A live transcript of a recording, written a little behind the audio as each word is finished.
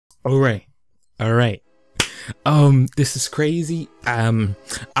All right. All right. This is crazy.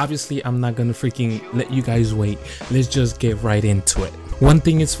 Obviously I'm not gonna freaking let you guys wait. Let's just get right into it. One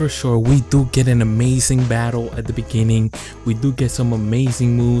thing is for sure, we do get an amazing battle at the beginning. We do get some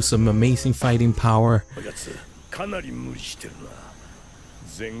amazing moves, some amazing fighting power. We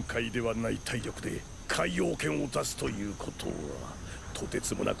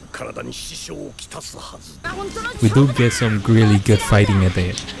do get some really good fighting at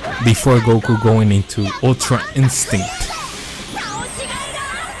it before Goku going into Ultra Instinct.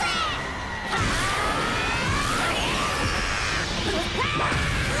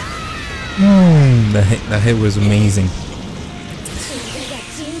 That hit was amazing.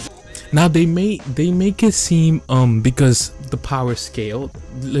 Now they make it seem because the power scale,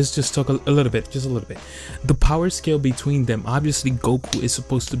 let's just talk a little bit, just a little bit. The power scale between them, obviously Goku is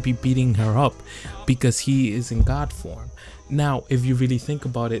supposed to be beating her up because he is in God form. Now if you really think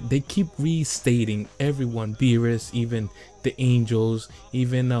about it, they keep restating everyone, Beerus, even the angels,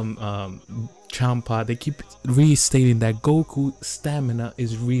 even Champa, they keep restating that Goku's stamina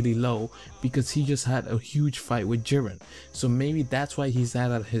is really low because he just had a huge fight with Jiren. So maybe that's why he's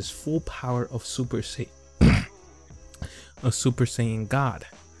not at his full power of Super Saiyan, a Super Saiyan God.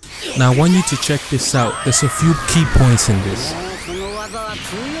 Now I want you to check this out. There's a few key points in this.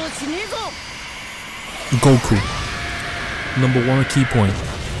 Goku, number one key point.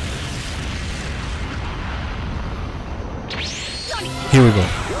 Here we go.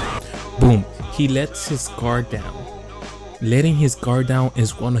 Boom. He lets his guard down. Letting his guard down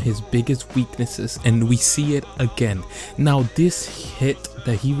is one of his biggest weaknesses, and we see it again. Now this hit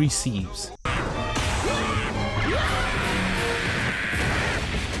that he receives,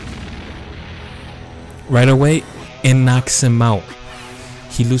 right away, it knocks him out.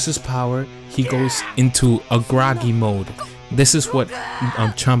 He loses power. He goes into a groggy mode. This is what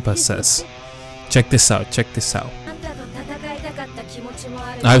Champa says. Check this out. Check this out.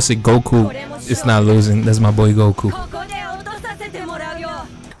 Obviously Goku is not losing. That's my boy Goku.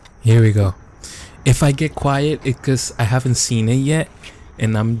 Here we go. If I get quiet, it's because I haven't seen it yet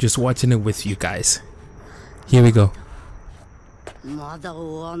and I'm just watching it with you guys. Here we go.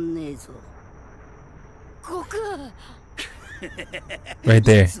 Right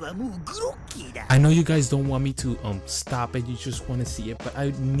there. I know you guys don't want me to stop it, you just want to see it, but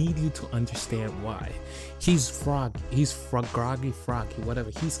I need you to understand why. He's groggy,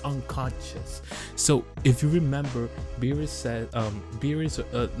 whatever. He's unconscious. So if you remember, Beerus said,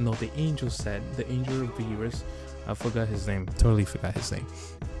 the angel said, the angel of Beerus, I forgot his name, totally forgot his name.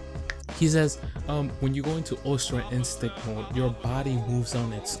 He says, when you go into Ultra Instinct mode, your body moves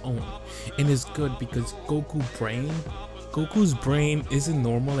on its own. And it's good because Goku's brain isn't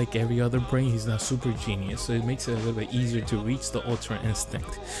normal like every other brain. He's not super genius, so it makes it a little bit easier to reach the Ultra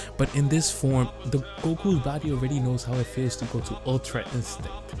Instinct. But in this form, Goku's body already knows how it feels to go to Ultra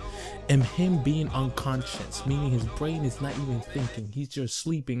Instinct. And him being unconscious, meaning his brain is not even thinking, he's just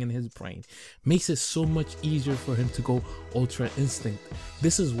sleeping in his brain, makes it so much easier for him to go Ultra Instinct.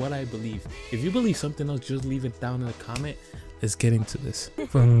 This is what I believe. If you believe something else, just leave it down in the comment. Let's get into this.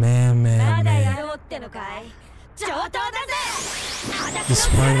 But man. This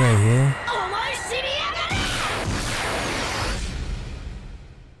part right here.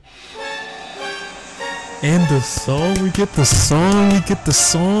 And the song, we get the song.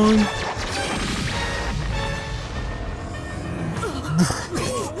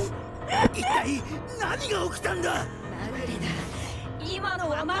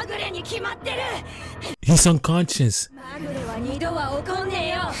 He's unconscious.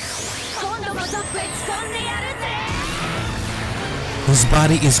 His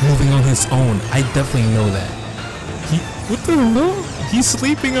body is moving on his own. I definitely know that. What the hell? He's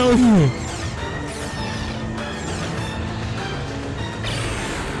sleeping out here.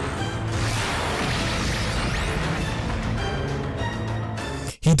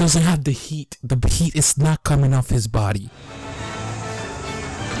 He doesn't have the heat. The heat is not coming off his body.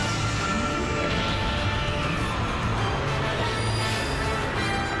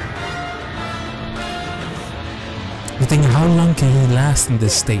 You think, how long can he last in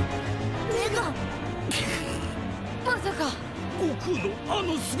this state?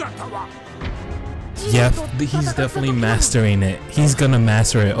 Yeah, he's definitely mastering it. He's gonna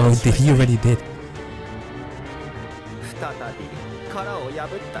master it. Oh, he already did.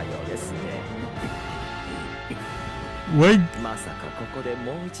 What?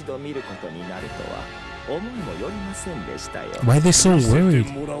 Why are they so worried?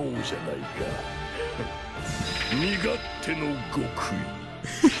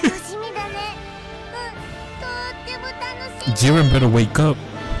 Jiren better wake up.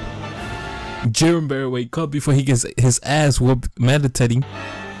 Jiren better wake up before he gets his ass whooped meditating.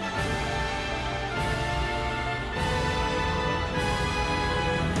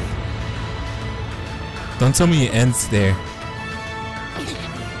 Don't tell me it ends there.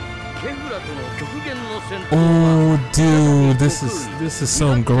 Oh, dude, this is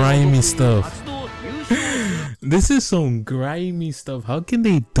some grimy stuff. This is some grimy stuff. How can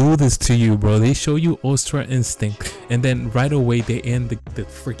they do this to you, bro? They show you Ultra Instinct, and then right away they end the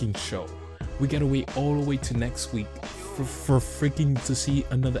freaking show. We gotta wait all the way to next week for freaking to see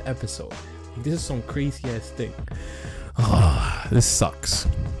another episode. This is some crazy ass thing. Oh, this sucks.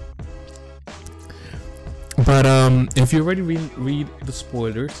 But if you already read the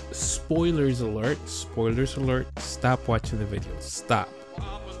spoilers, spoilers alert, stop watching the video. Stop.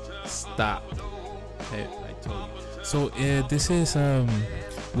 I told you. So this is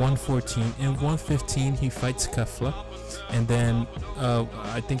 114. In 115 he fights Kefla, and then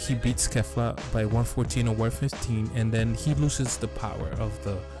I think he beats Kefla by 114 or 115, and then he loses the power of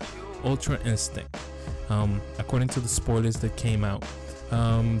the Ultra Instinct, according to the spoilers that came out.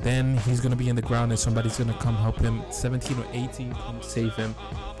 Then he's gonna be in the ground and somebody's gonna come help him. 17 or 18 come save him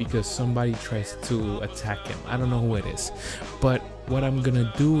because somebody tries to attack him. I don't know who it is, but what I'm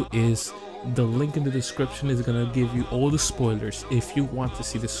gonna do is the link in the description is gonna give you all the spoilers if you want to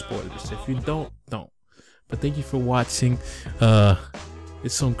see the spoilers. If you don't. But thank you for watching.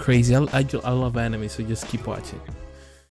 It's so crazy. I love anime, so just keep watching.